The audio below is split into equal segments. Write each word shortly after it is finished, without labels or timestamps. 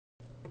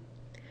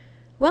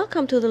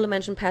Welcome to the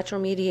Lumension Patch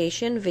and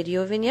Remediation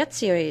video vignette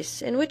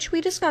series, in which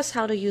we discuss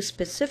how to use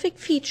specific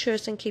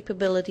features and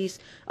capabilities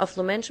of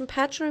Lumension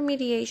Patch and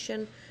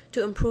Remediation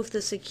to improve the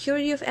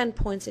security of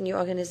endpoints in your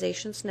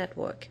organization's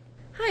network.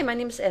 Hi, my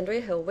name is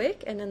Andrea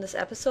Hilwig, and in this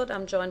episode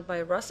I'm joined by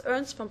Russ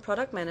Ernst from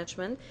Product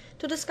Management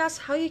to discuss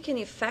how you can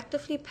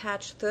effectively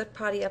patch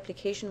third-party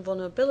application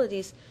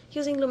vulnerabilities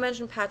using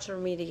Lumension Patch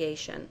and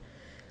Remediation.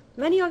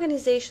 Many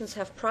organizations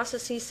have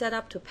processes set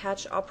up to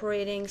patch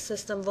operating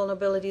system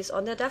vulnerabilities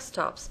on their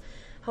desktops.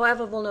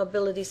 However,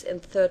 vulnerabilities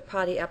in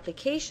third-party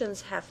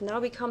applications have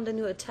now become the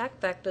new attack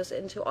vectors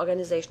into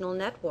organizational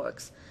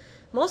networks.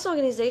 Most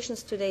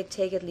organizations today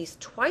take at least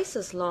twice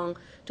as long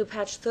to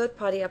patch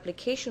third-party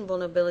application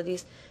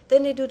vulnerabilities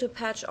than they do to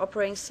patch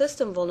operating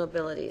system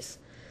vulnerabilities.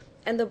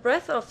 And the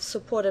breadth of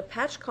supported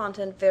patch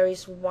content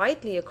varies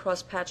widely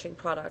across patching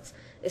products,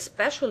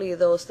 especially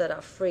those that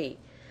are free.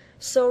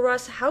 So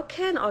Russ, how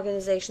can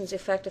organizations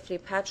effectively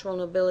patch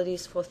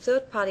vulnerabilities for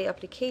third-party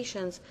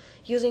applications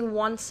using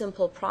one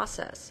simple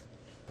process?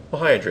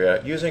 Well, hi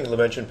Andrea. Using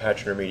Lumension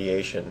Patch and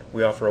Remediation,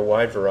 we offer a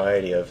wide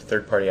variety of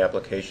third-party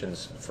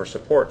applications for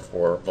support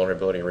for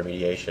vulnerability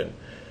remediation.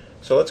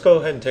 So let's go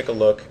ahead and take a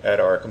look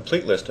at our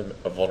complete list of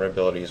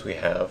vulnerabilities we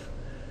have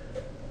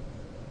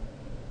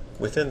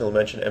within the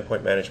Lumension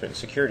Endpoint Management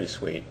Security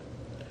Suite.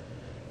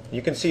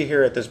 You can see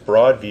here at this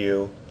broad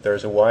view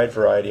there's a wide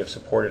variety of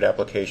supported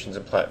applications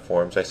and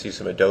platforms. I see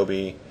some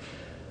Adobe,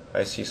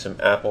 I see some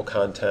Apple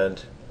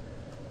content,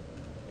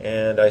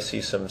 and I see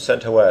some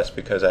CentOS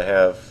because I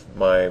have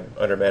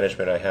under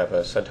management I have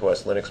a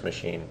CentOS Linux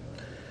machine.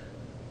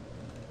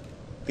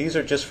 These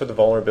are just for the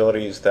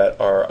vulnerabilities that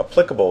are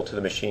applicable to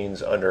the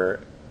machines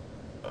under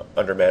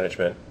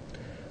management,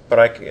 but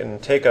I can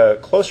take a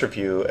closer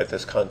view at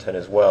this content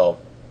as well.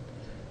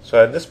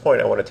 So at this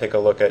point I want to take a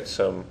look at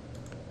some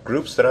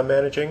groups that I'm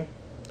managing,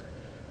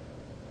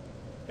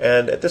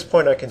 and at this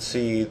point I can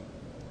see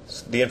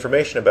the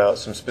information about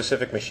some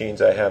specific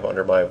machines I have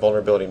under my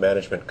vulnerability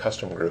management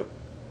custom group.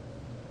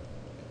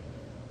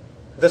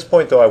 At this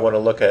point though I want to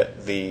look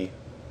at the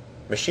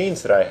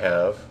machines that I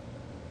have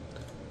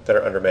that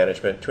are under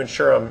management to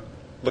ensure I'm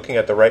looking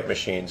at the right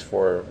machines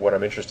for what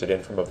I'm interested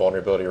in from a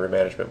vulnerability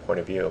management point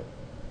of view.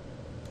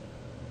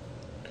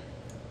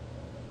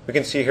 We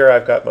can see here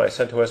I've got my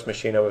CentOS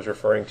machine I was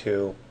referring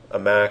to, a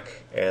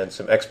Mac, and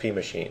some XP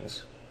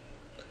machines.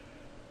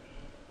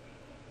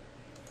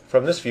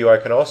 From this view I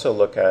can also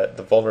look at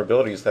the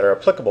vulnerabilities that are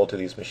applicable to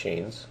these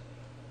machines.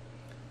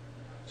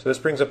 So this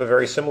brings up a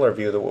very similar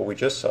view to what we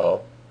just saw.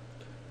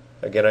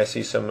 Again, I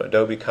see some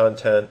Adobe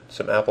content,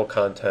 some Apple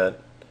content,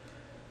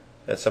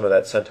 and some of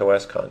that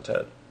CentOS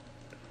content.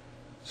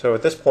 So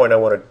at this point I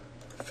want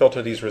to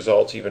filter these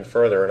results even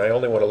further, and I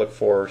only want to look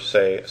for,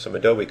 say, some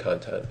Adobe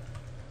content.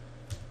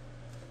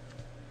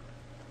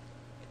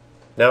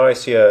 Now I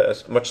see a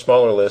much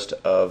smaller list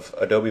of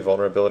Adobe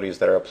vulnerabilities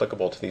that are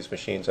applicable to these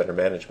machines under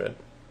management.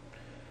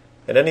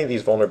 And any of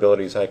these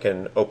vulnerabilities I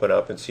can open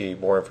up and see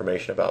more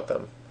information about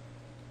them.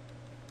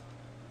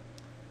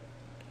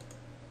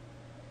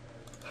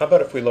 How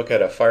about if we look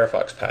at a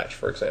Firefox patch,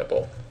 for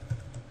example?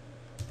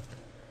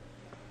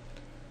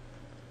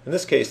 In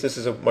this case, this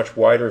is a much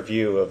wider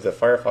view of the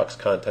Firefox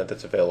content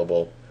that's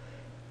available.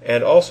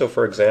 And also,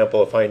 for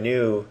example, if I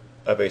knew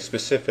of a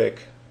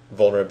specific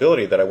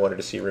vulnerability that I wanted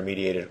to see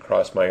remediated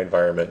across my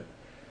environment,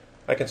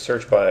 I can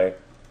search by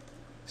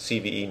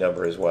CVE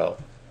number as well.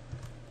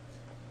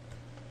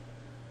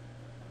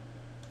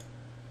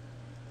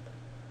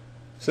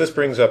 So this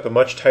brings up a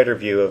much tighter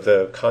view of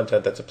the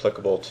content that's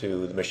applicable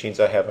to the machines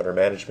I have under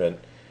management.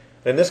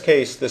 In this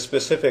case, the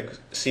specific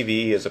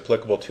CVE is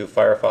applicable to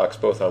Firefox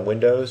both on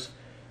Windows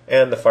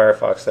and the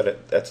Firefox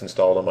that's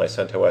installed on my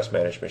CentOS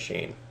managed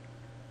machine.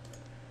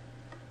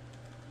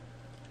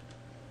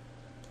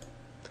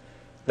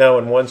 Now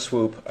in one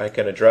swoop I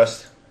can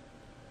address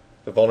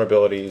the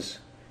vulnerabilities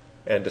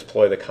and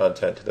deploy the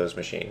content to those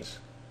machines.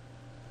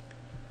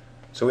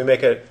 So we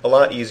make it a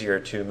lot easier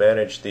to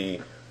manage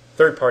the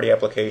third-party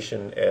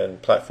application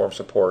and platform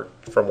support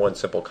from one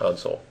simple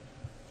console.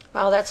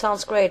 Wow, that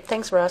sounds great.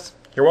 Thanks, Russ.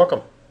 You're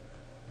welcome.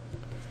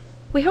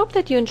 We hope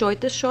that you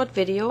enjoyed this short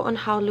video on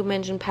how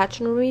Lumension Patch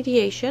and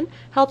Remediation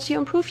helps you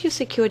improve your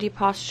security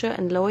posture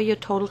and lower your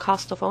total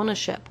cost of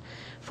ownership.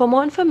 For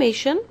more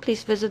information,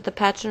 please visit the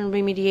Patch and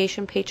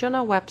Remediation page on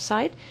our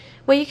website,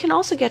 where you can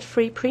also get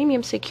free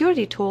premium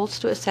security tools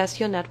to assess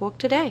your network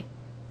today.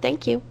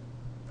 Thank you.